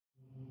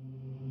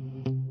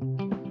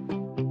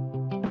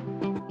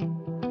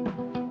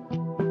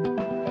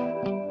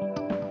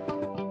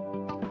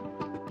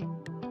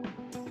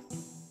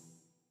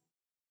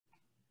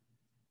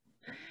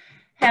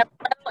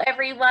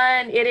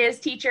everyone. It is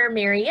Teacher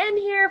Marianne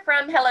here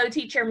from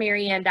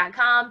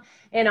HelloTeacherMarianne.com.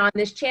 And on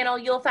this channel,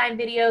 you'll find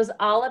videos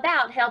all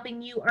about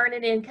helping you earn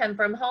an income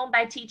from home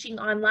by teaching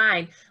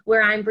online,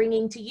 where I'm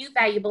bringing to you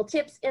valuable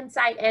tips,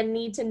 insight, and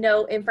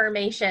need-to-know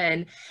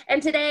information.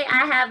 And today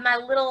I have my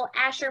little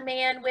Asher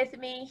man with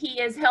me.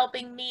 He is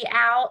helping me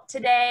out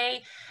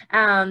today.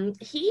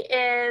 He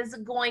is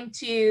going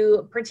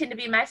to pretend to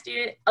be my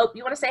student. Oh,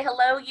 you want to say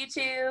hello,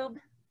 YouTube?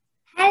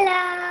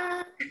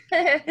 Hello.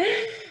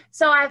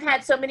 So I've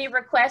had so many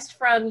requests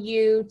from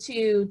you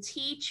to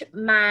teach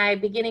my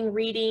beginning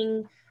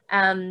reading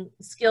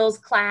skills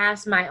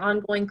class, my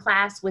ongoing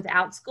class with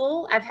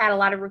Outschool. I've had a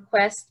lot of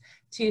requests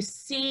to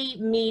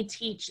see me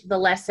teach the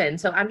lesson.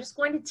 So I'm just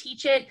going to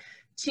teach it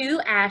to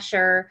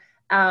Asher.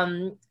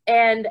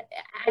 And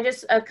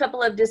a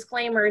couple of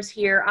disclaimers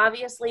here.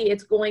 Obviously,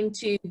 it's going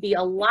to be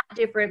a lot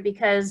different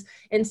because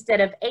instead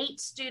of 8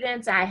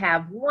 students, I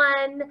have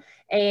 1.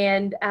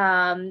 And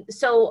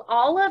so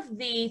all of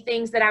the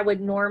things that I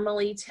would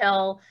normally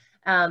tell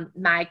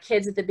my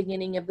kids at the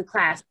beginning of the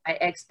class, my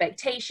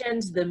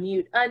expectations, the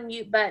mute,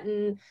 unmute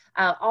button,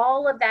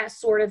 all of that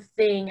sort of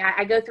thing.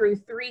 I go through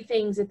 3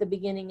 things at the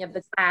beginning of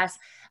the class.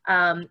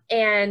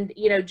 And,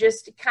 you know,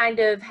 just kind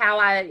of how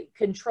I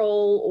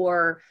control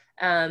or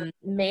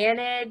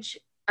manage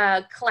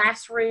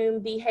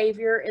classroom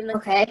behavior in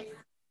the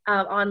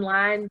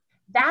online.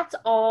 That's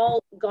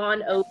all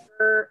gone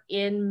over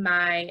in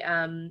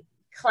my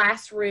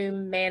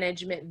classroom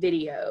management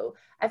video.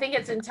 I think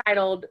it's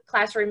entitled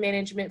Classroom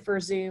Management for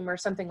Zoom or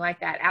something like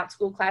that.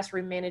 Outschool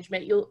Classroom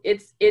Management.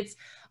 It's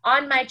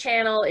on my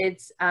channel.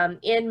 It's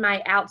in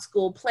my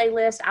Outschool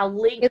playlist. I'll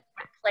link that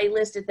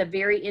playlist at the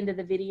very end of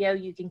the video.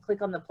 You can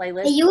click on the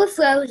playlist. Hey, you were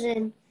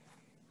frozen.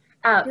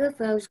 You were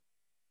frozen.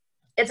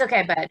 It's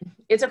okay, bud.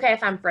 It's okay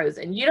if I'm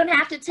frozen. You don't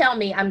have to tell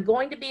me. I'm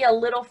going to be a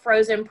little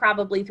frozen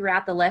probably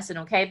throughout the lesson.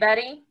 Okay,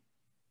 buddy?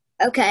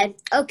 Okay.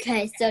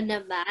 Okay, so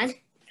never mind.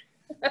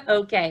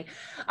 Okay.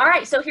 All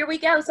right, so here we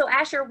go. So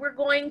Asher, you're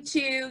going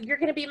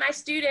to be my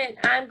student.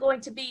 I'm going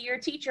to be your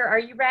teacher. Are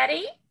you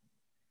ready?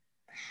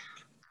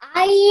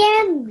 I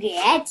am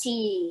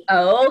ready.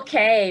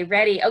 Okay,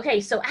 ready.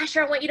 Okay, so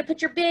Asher, I want you to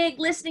put your big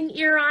listening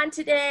ear on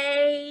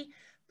today.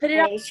 Put it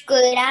on. It's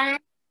good on.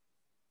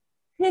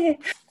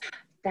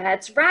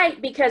 That's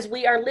right, because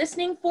we are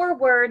listening for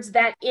words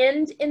that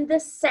end in the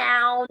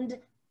sound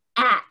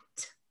at.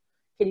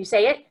 Can you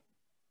say it?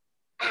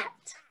 At.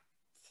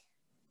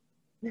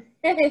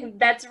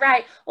 That's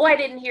right. Oh, I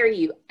didn't hear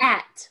you.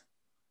 At.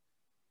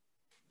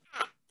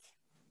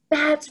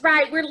 That's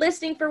right. We're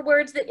listening for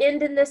words that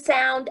end in the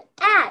sound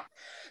at.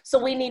 So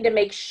we need to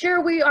make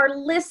sure we are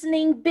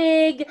listening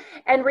big.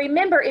 And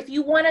remember, if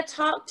you want to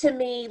talk to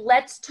me,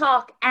 let's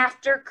talk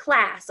after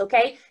class,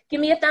 okay? Give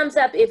me a thumbs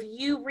up if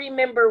you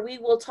remember we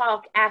will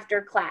talk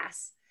after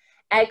class.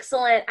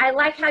 Excellent. I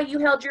like how you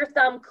held your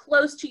thumb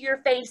close to your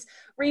face.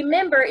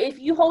 Remember, if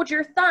you hold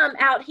your thumb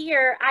out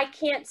here, I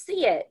can't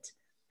see it.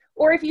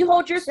 Or if you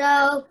hold your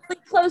thumb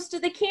really close to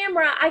the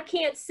camera, I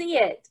can't see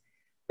it.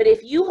 But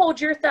if you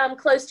hold your thumb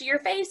close to your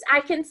face,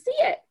 I can see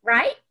it,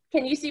 right?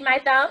 Can you see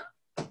my thumb?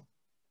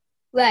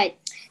 Right.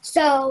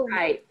 So.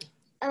 Right.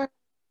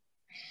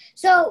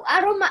 So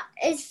I don't mind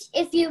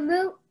if you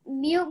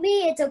mute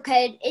me. It's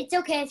okay. It's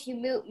okay if you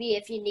mute me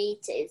if you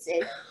need to. So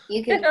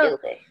you can do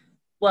it.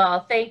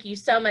 Well, thank you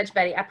so much,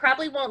 Betty. I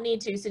probably won't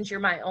need to since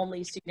you're my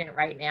only student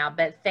right now,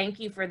 but thank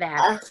you for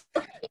that.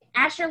 Okay,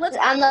 Asher,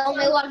 I'm the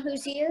only one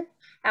who's here.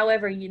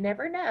 However, you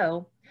never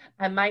know.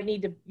 I might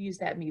need to use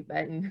that mute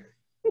button.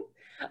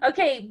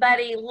 Okay,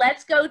 buddy,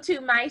 let's go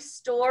to my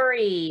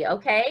story,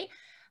 okay?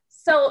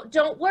 So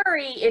don't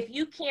worry if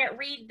you can't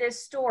read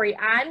this story.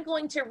 I'm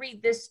going to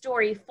read this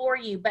story for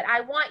you, but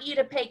I want you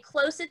to pay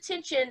close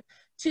attention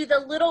to the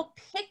little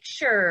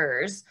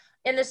pictures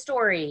in the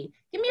story.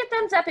 Give me a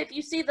thumbs up if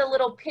you see the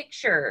little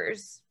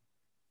pictures.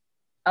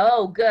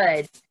 Oh,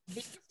 good.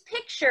 These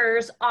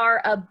pictures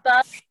are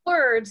above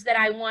words that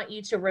I want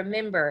you to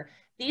remember.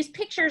 These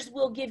pictures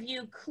will give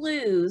you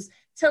clues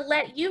to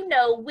let you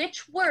know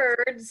which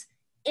words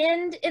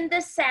end in the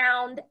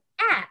sound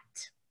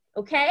at,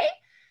 okay?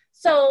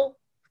 So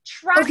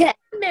try to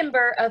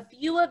remember a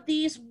few of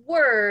these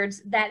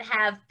words that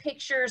have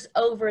pictures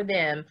over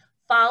them.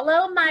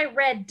 Follow my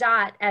red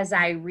dot as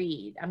I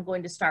read. I'm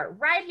going to start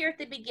right here at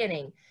the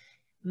beginning.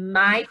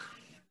 My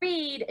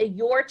read,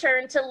 your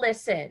turn to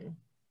listen.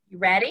 You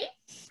ready?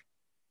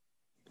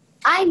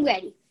 I'm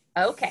ready.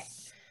 Okay.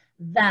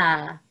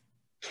 The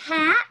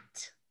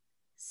cat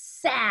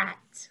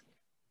sat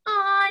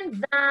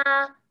on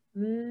the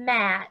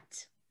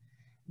mat.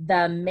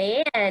 The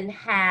man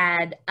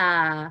had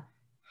a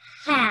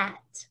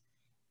hat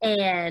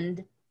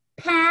and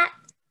pat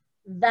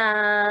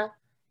the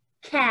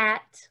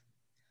cat.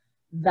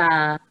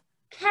 The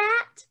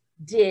cat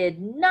did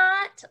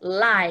not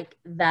like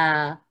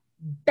the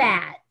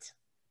bat.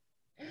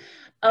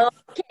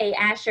 Okay,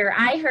 Asher,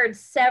 I heard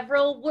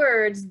several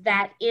words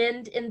that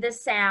end in the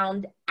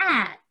sound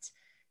at.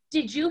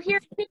 Did you hear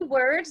any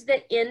words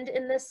that end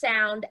in the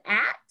sound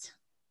at?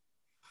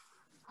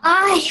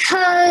 I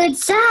heard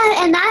sat,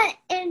 and that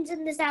ends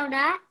in the sound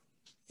at.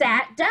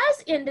 Sat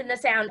does end in the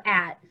sound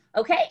at.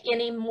 Okay,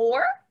 any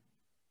more?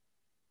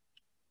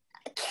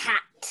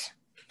 Cat.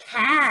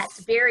 Cat,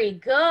 very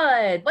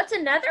good. What's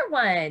another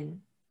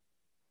one?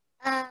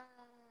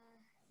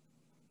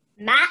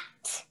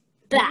 Mat.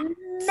 Bat.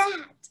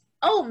 Mat.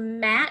 Oh,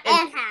 mat.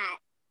 And hat.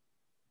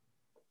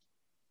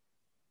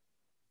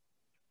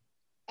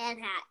 And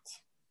hat.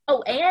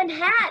 Oh, and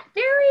hat.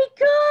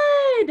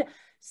 Very good.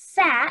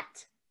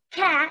 Sat,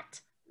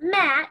 cat,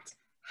 mat,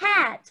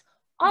 hat.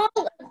 All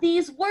of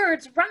these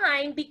words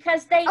rhyme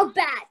because they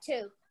bat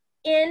too.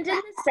 End in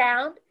the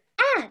sound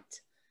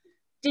at.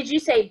 Did you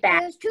say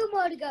bat? There's 2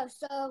 more to go,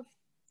 so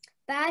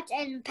bat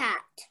and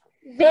pat.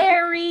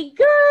 Very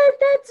good.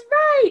 That's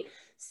right.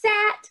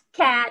 Sat,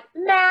 cat,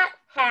 mat,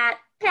 hat,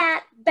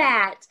 pat,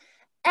 bat.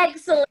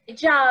 Excellent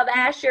job,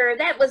 Asher.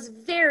 That was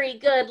very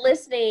good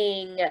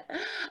listening.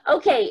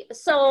 Okay,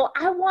 so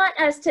I want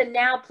us to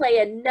now play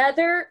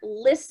another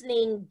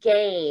listening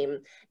game.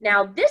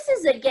 Now, this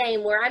is a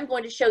game where I'm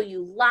going to show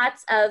you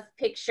lots of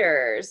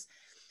pictures.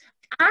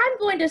 I'm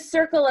going to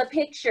circle a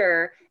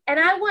picture, and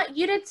I want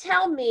you to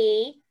tell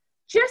me,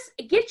 just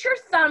get your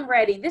thumb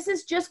ready. This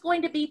is just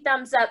going to be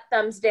thumbs up,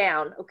 thumbs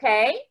down,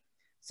 okay?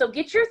 So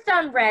get your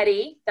thumb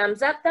ready.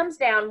 Thumbs up, thumbs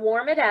down.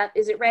 Warm it up.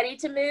 Is it ready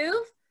to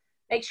move?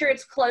 Make sure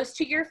it's close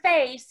to your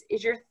face.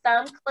 Is your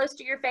thumb close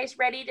to your face,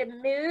 ready to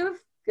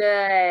move?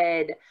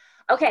 Good.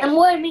 Okay. I'm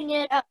warming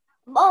it up.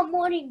 I'm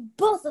warming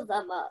both of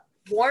them up.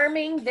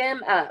 Warming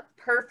them up.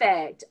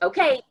 Perfect.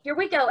 Okay, here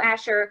we go,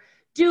 Asher.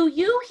 Do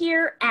you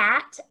hear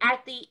at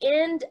the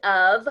end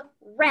of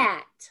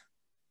rat?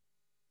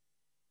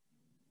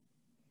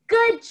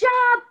 Good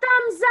job.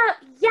 Thumbs up.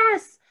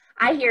 Yes,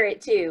 I hear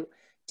it too.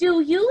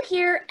 Do you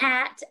hear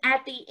at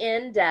the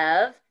end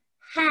of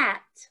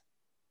hat?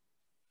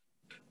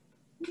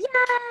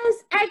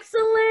 Yes,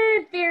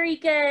 excellent. Very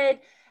good.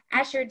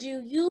 Asher,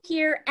 do you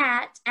hear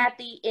at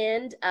the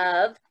end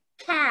of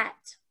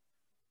cat?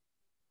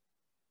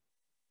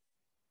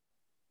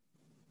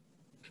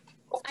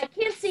 Oh, I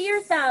can't see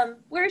your thumb.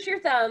 Where's your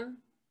thumb?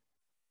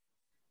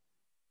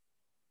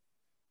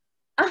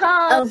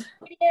 Oh,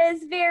 it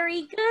is.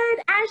 Very good,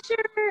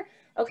 Asher.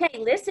 Okay,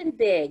 listen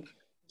big.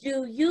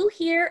 Do you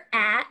hear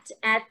at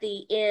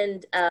the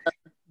end of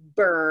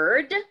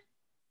bird?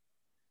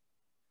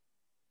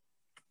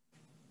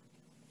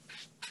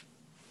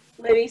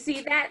 Let me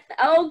see that.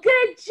 Oh,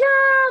 good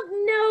job.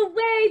 No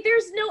way.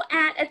 There's no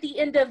at the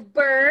end of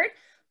bird.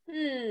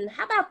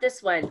 How about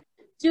this one?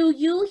 Do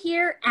you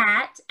hear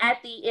at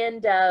the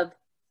end of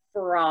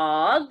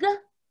frog?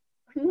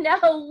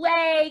 No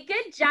way.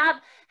 Good job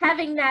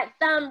having that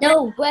thumb.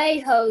 No way,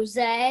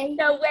 Jose.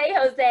 No way,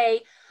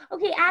 Jose.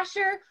 Okay,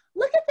 Asher,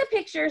 look at the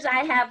pictures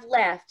I have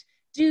left.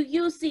 Do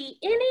you see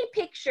any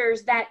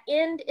pictures that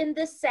end in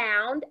the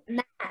sound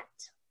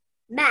mat?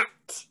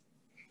 Mat.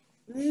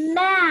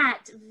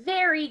 Mat.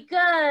 Very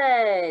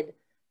good.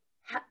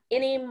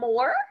 Any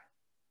more?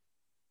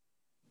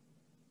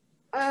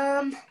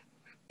 Bat.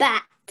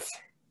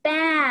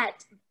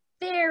 Bat.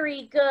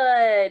 Very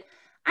good.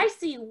 I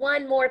see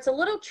one more. It's a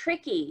little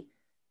tricky.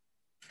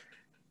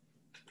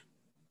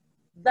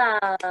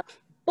 The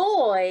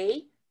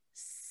boy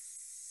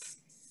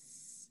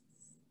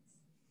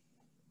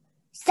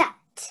sat.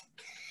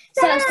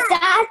 So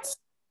sat.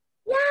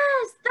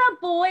 Yes, the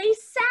boy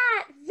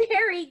sat.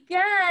 Very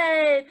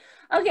good.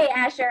 Okay,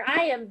 Asher,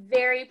 I am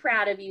very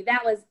proud of you.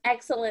 That was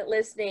excellent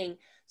listening.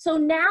 So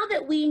now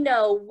that we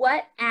know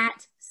what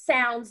at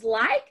sounds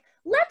like,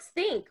 let's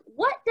think,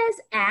 what does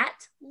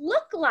at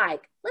look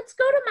like? Let's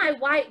go to my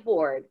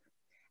whiteboard.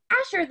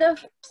 Asher, the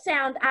first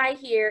sound I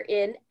hear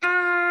in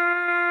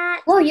at.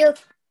 Well, your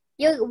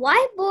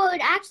whiteboard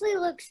actually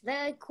looks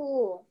very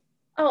cool.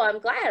 Oh, I'm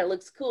glad it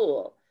looks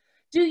cool.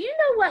 Do you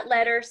know what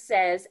letter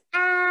says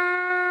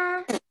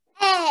ah?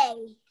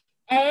 A.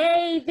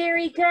 A,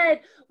 very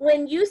good.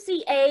 When you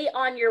see A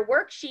on your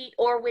worksheet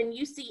or when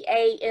you see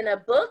A in a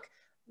book,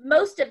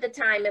 most of the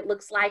time it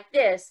looks like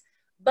this.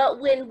 But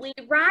when we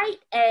write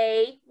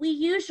A, we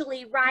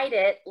usually write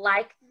it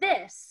like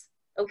this,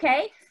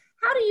 okay?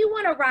 How do you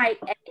want to write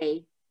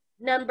A?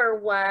 Number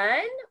 1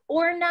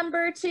 or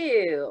number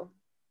 2?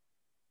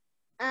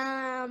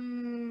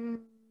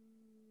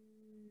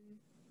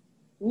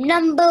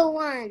 Number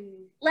 1.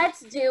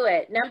 Let's do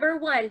it. Number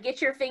 1, get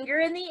your finger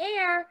in the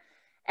air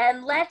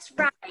and let's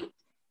write.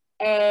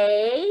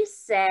 A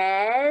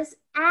says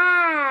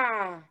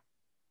ah.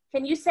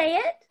 Can you say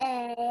it?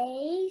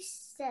 A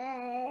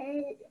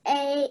says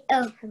A.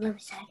 Oh, let me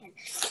say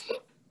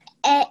it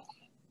again.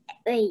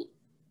 Wait.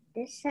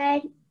 This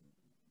side.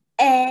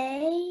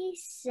 A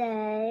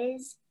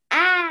says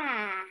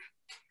ah.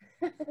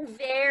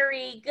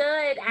 Very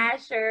good,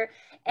 Asher.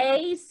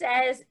 A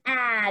says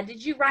ah.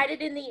 Did you write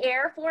it in the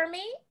air for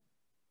me?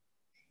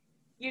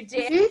 You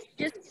did? Mm-hmm.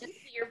 Just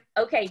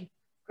okay,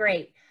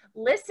 great.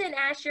 Listen,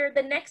 Asher,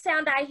 the next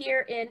sound I hear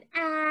in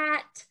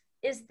at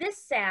is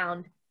this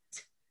sound.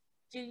 T.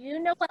 Do you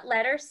know what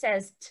letter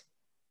says T?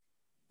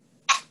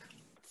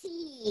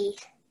 T.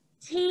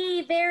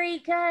 T, very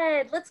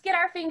good. Let's get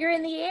our finger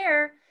in the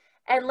air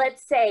and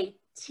let's say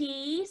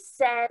T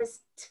says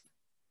T.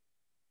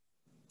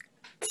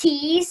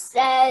 T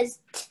says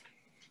T.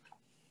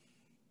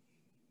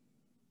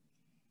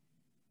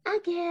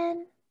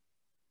 Again.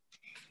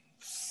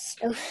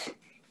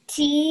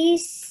 T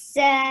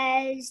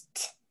says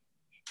T.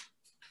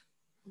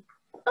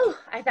 Oh,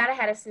 I thought I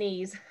had a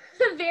sneeze.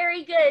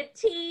 Very good.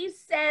 T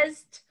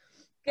says T.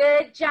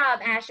 Good job,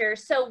 Asher.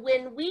 So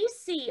when we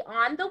see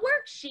on the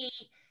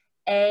worksheet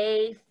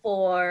A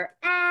for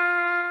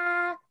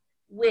A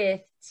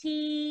with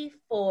T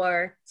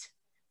for T,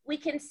 we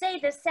can say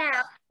the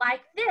sound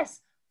like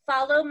this.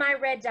 Follow my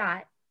red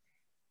dot.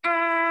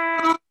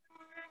 A.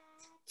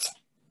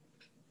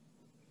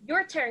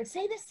 Your turn.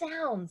 Say the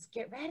sounds.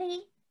 Get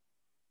ready.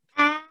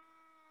 At.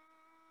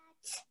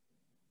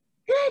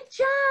 Good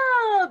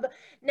job.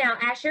 Now,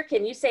 Asher,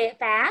 can you say it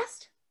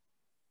fast?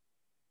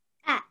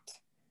 At.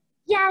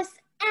 Yes,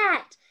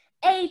 at.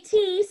 AT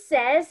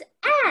says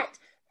at.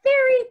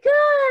 Very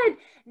good.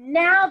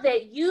 Now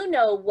that you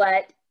know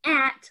what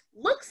at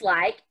looks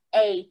like,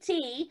 AT,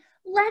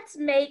 let's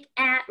make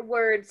at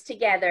words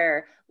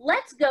together.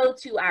 Let's go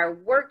to our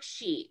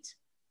worksheet.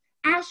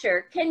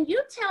 Asher, can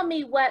you tell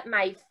me what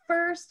my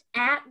first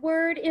at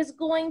word is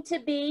going to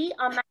be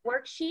on my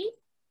worksheet?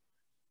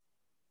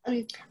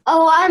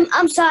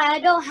 I'm sorry, I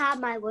don't have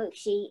my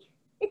worksheet.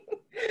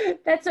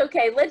 That's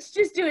okay. Let's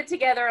just do it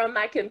together on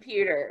my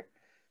computer.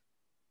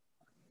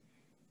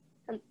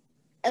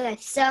 Okay,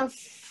 so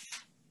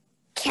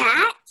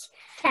cat.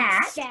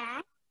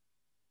 Cat.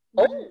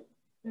 Oh,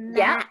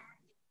 yeah.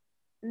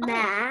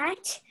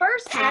 Mat.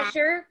 First, cat.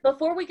 Asher,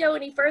 before we go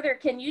any further,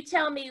 can you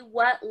tell me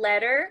what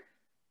letter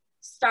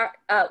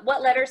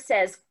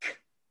says k,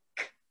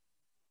 k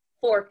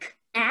for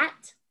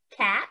cat?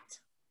 Cat.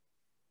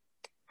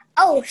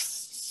 Oh,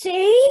 C.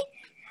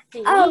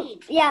 C. Oh,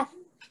 yeah.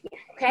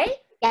 Okay.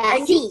 Yeah,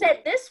 And C. you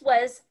said this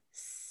was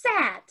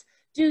sat.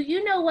 Do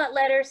you know what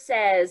letter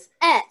says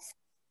S.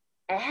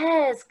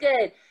 S?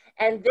 Good.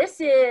 And this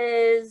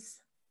is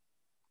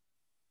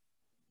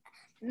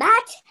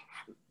Mat.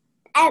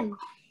 M.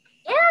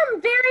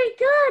 M. Very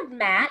good,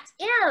 Matt.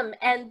 M.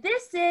 And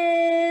this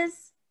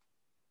is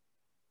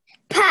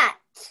Pat.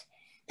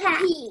 Pat.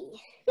 P.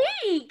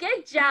 P.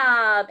 Good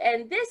job.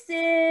 And this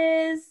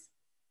is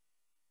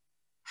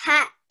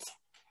Hat.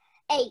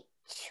 H.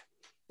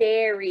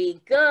 very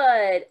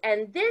good.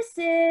 And this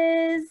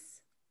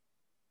is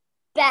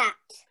Bat.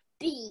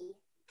 B.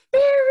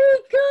 very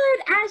good,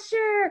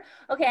 Asher.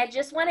 Okay, I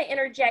just want to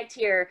interject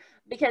here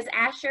because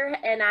Asher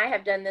and I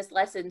have done this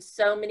lesson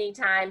so many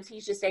times.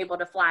 He's just able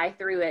to fly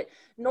through it.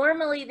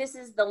 Normally, this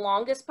is the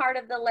longest part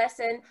of the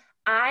lesson.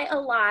 I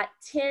allot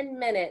 10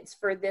 minutes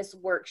for this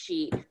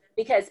worksheet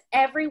because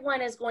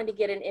everyone is going to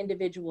get an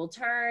individual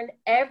turn.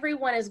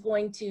 Everyone is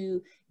going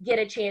to get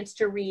a chance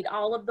to read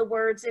all of the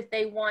words if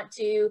they want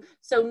to.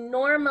 So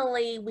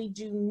normally we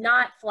do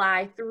not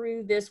fly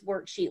through this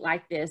worksheet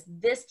like this.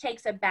 This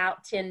takes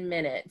about 10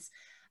 minutes.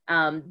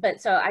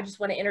 But so I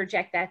just want to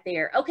interject that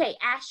there. Okay,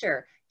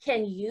 Asher,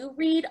 can you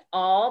read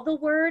all the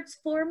words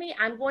for me?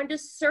 I'm going to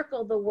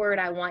circle the word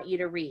I want you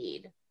to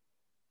read.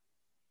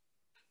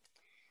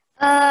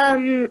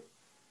 I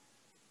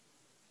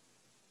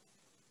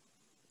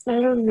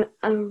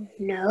don't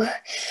know.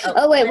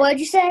 Oh wait, what did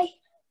you say?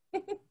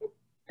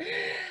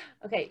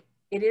 Okay,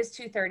 it is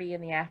 2:30 in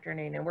the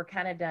afternoon and we're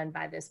kind of done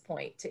by this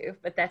point too,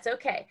 but that's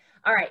okay.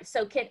 All right,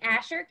 so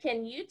Asher,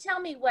 can you tell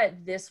me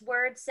what this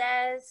word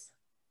says?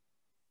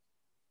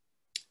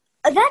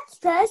 That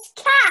says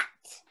cat.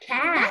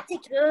 Cat,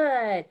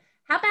 good.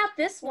 How about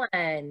this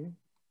one?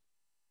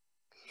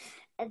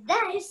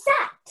 That is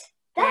sat.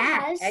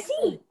 That has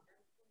excellent. C.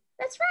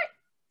 That's right.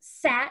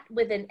 Sat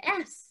with an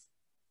S.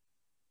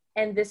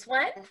 And this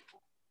one?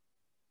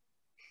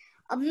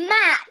 A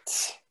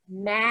mat.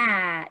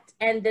 Mat.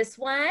 And this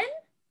one?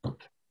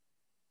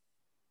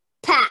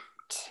 Pat.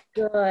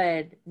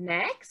 Good.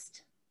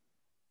 Next?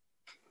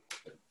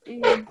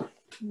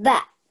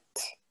 Bat.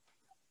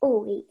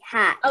 Oh, wait,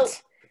 hat. Oh,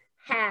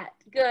 hat.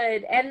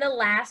 Good. And the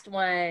last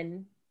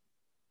one?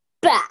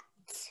 Bat.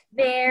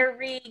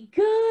 Very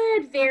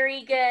good.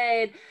 Very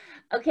good.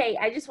 Okay,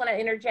 I just want to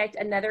interject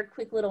another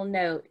quick little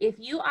note. If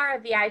you are a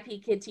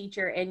VIPKid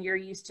teacher and you're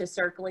used to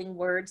circling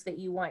words that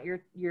you want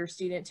your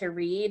student to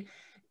read,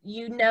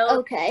 you know,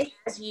 okay,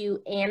 as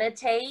you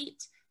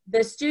annotate,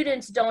 the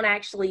students don't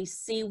actually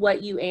see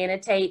what you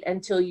annotate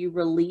until you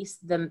release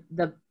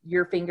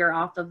your finger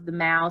off of the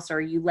mouse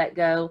or you let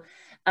go.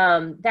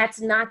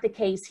 That's not the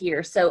case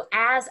here. So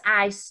as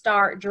I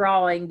start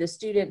drawing, the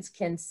students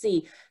can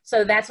see.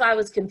 So that's why I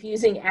was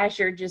confusing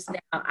Asher just now.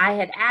 I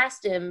had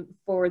asked him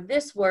for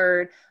this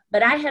word,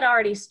 but I had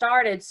already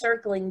started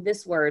circling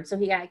this word. So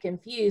he got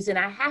confused. And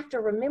I have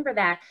to remember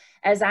that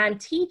as I'm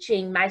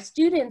teaching, my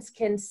students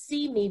can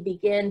see me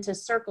begin to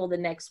circle the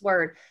next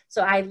word.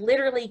 So I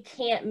literally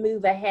can't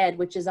move ahead,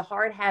 which is a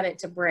hard habit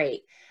to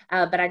break.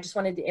 But I just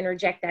wanted to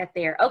interject that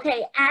there.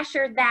 Okay,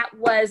 Asher, that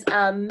was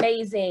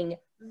amazing.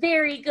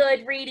 Very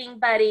good reading,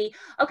 buddy.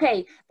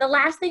 Okay, the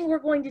last thing we're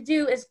going to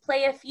do is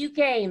play a few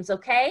games,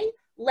 okay?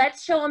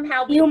 Let's show them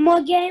how. Few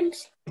more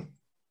games?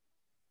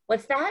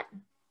 What's that?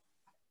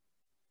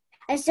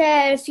 I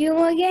said a few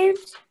more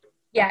games?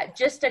 Yeah,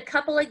 just a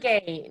couple of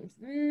games,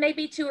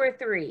 maybe 2 or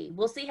 3.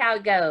 We'll see how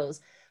it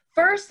goes.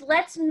 First,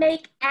 let's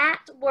make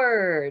at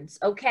words,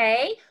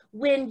 okay?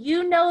 When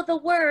you know the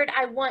word,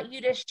 I want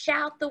you to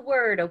shout the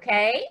word,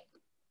 okay?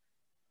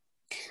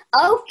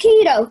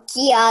 Okie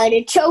dokie,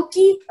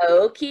 artichoke.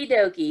 Okie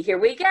dokie, here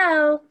we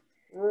go.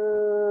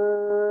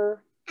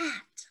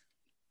 At.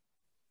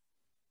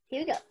 Here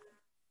we go.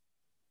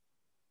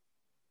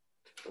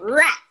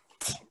 Rat.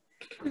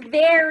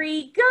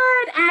 Very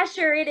good,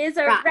 Asher. It is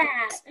a Rat.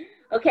 rat.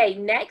 Okay,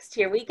 next,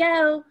 here we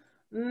go.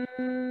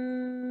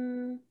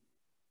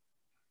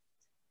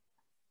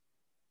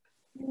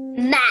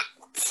 Mat.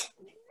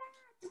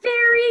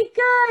 Very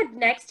good.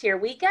 Next, here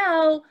we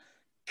go.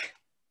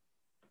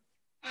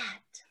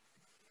 Cat.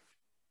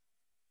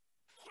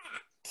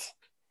 Cat.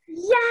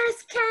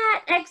 Yes,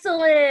 cat.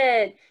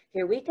 Excellent.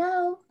 Here we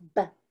go.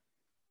 B.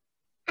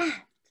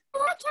 At.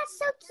 Oh, that cat's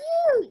so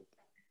cute.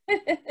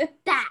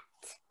 Bat.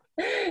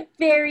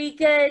 Very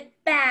good.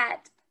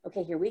 Bat.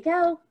 Okay, here we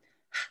go.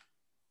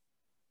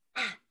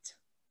 At.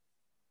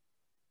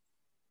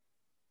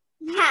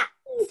 Hat.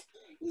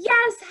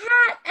 Yes,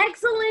 hat.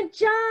 Excellent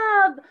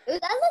job. Ooh,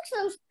 that looks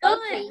so Good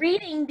stuffy.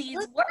 reading these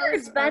Looks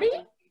words, so buddy.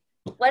 stuffy.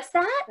 What's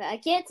that? I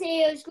can't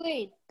see your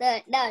screen. No,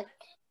 not,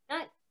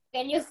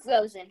 and you're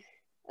frozen.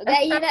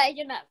 Okay, you're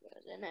not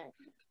frozen.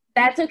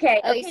 That's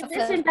okay. Oh, Okay, you're listen,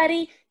 frozen.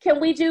 buddy. Can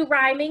we do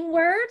rhyming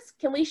words?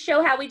 Can we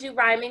show how we do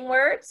rhyming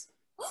words?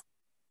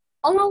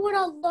 Oh no, what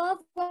I love.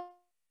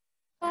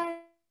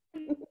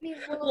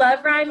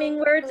 Love rhyming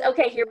words?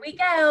 Okay, here we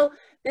go.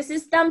 This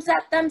is thumbs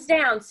up, thumbs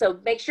down. So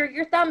make sure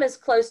your thumb is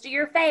close to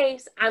your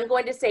face. I'm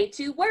going to say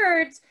 2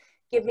 words.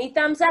 Give me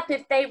thumbs up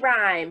if they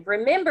rhyme.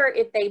 Remember,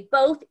 if they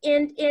both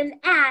end in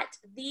at,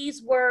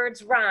 these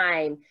words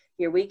rhyme.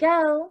 Here we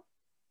go.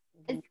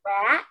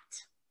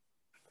 Rat,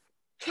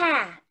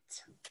 cat.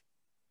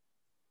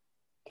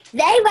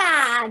 They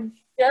rhyme.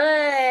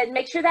 Good.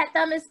 Make sure that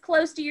thumb is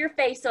close to your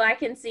face so I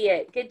can see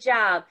it. Good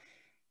job.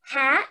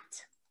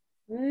 Hat,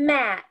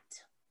 mat.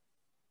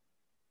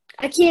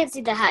 I can't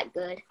see the hat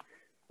good.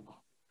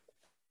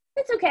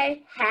 It's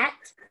okay. Hat,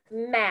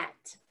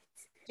 mat.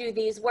 Do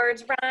these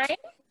words rhyme?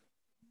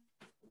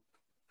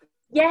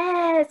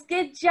 Yes,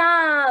 good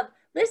job.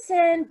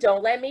 Listen,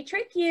 don't let me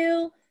trick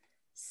you.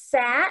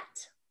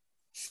 Sat,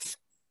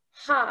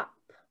 hop.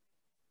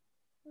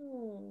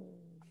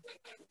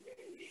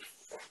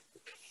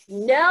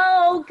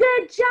 No,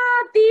 good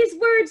job. These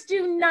words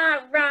do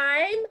not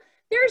rhyme.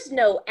 There's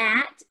no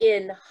at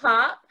in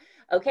hop.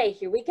 Okay,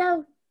 here we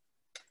go.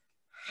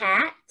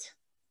 Hat,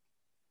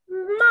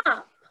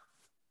 mop.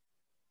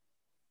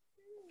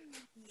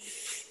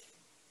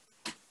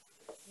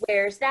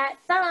 Where's that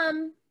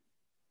thumb?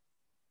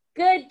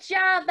 Good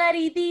job,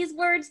 buddy. These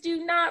words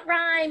do not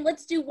rhyme.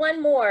 Let's do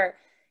one more.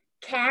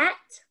 Cat,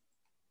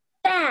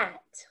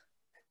 bat.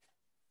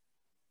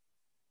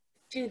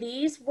 Do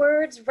these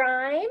words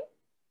rhyme?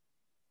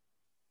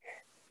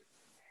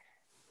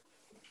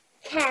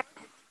 Cat,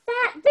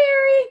 bat.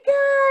 Very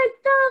good.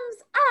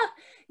 Thumbs up.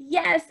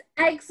 Yes,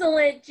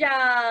 excellent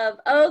job.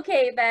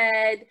 Okay,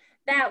 bud.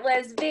 That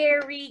was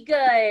very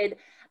good.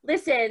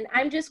 Listen,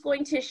 I'm just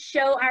going to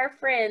show our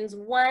friends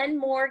one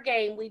more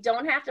game. We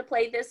don't have to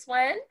play this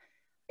one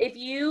if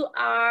you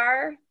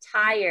are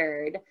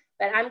tired,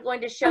 but I'm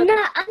going to show I'm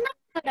not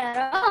tired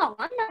at all.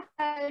 I'm not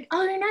tired.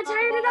 Oh, you're not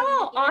tired at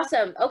all.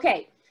 Awesome.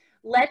 Okay,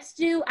 let's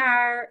do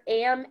our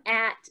am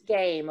at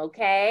game,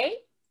 okay?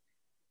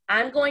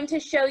 I'm going to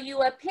show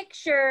you a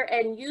picture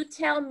and you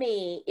tell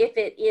me if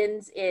it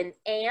ends in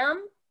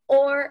am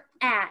or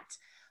at.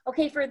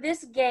 Okay, for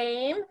this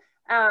game,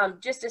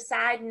 just a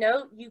side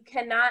note, you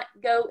cannot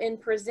go in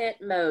present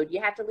mode.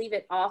 You have to leave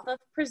it off of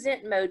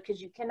present mode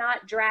because you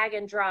cannot drag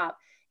and drop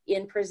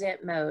in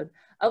present mode.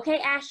 Okay,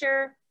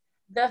 Asher,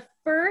 the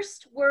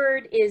first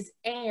word is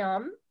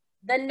am.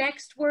 The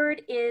next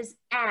word is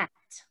at.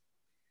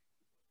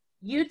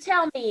 You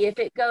tell me if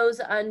it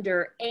goes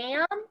under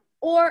am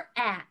or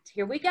at.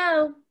 Here we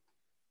go.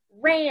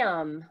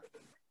 Ram.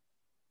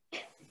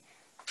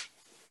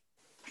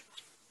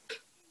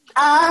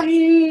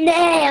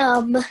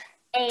 Am.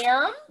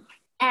 Am,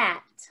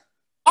 at.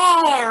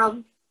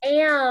 Am.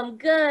 Am,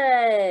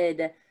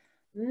 good.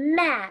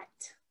 Mat.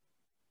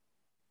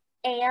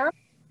 Am,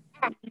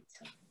 at.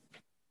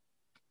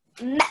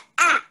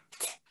 At.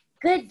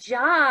 Good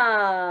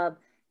job.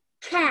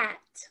 Cat.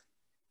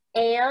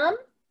 Am,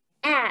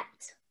 at.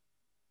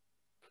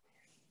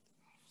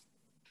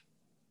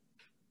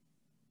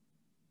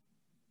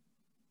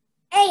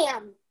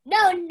 Am.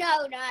 No,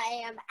 not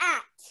am.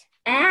 At.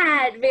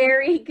 At,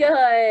 very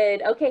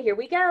good. Okay, here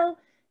we go.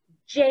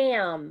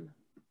 Jam.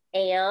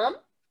 Am,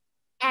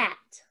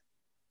 at.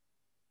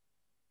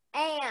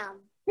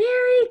 Am.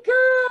 Very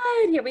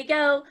good. Here we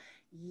go.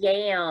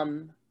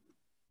 Yam.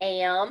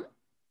 Am,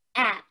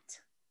 at.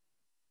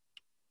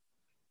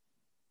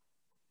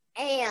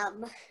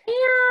 Am.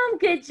 Am,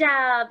 good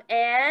job.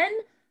 And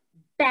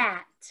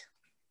bat.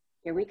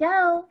 Here we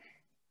go.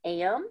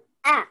 Am.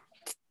 At.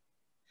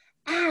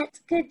 At,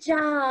 good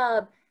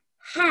job.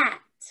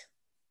 Hat.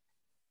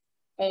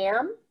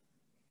 Am.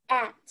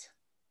 At.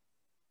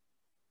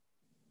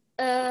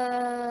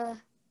 At.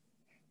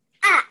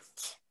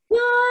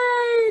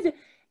 Good.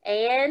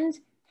 And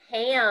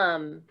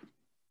ham.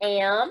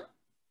 Am.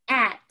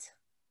 At.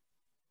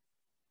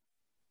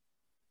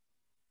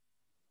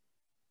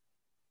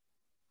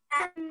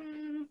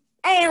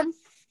 Am.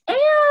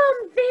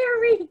 Am,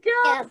 very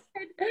good. Am.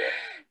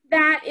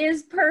 That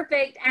is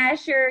perfect,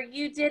 Asher.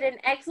 You did an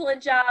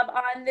excellent job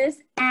on this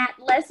at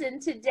lesson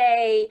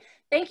today.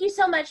 Thank you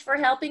so much for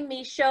helping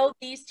me show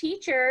these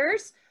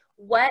teachers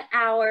what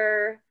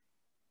our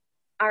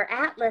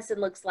at lesson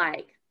looks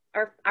like,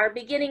 our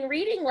beginning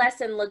reading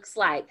lesson looks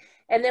like.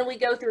 And then we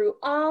go through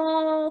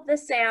all the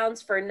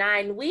sounds for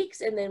 9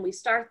 weeks, and then we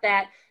start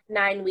that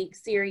 9-week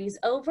series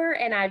over.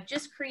 And I've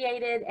just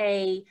created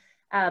a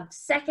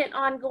second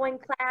ongoing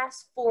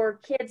class for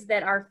kids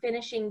that are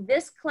finishing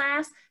this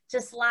class to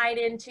slide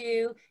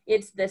into.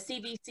 It's the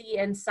CBC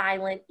and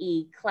Silent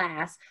E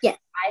class. Yes.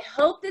 I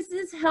hope this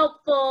is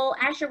helpful.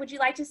 Asher, would you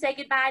like to say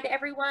goodbye to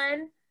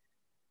everyone?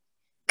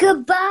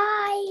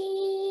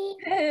 Goodbye.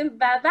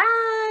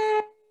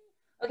 Bye-bye.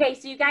 Okay,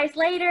 see you guys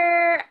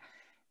later.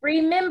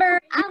 Remember,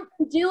 you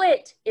can do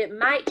it. It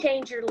might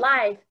change your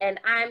life, and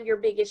I'm your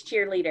biggest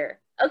cheerleader.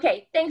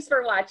 Okay, thanks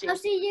for watching. I'll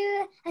see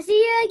you again.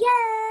 See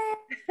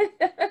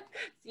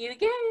you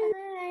again.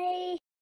 Bye.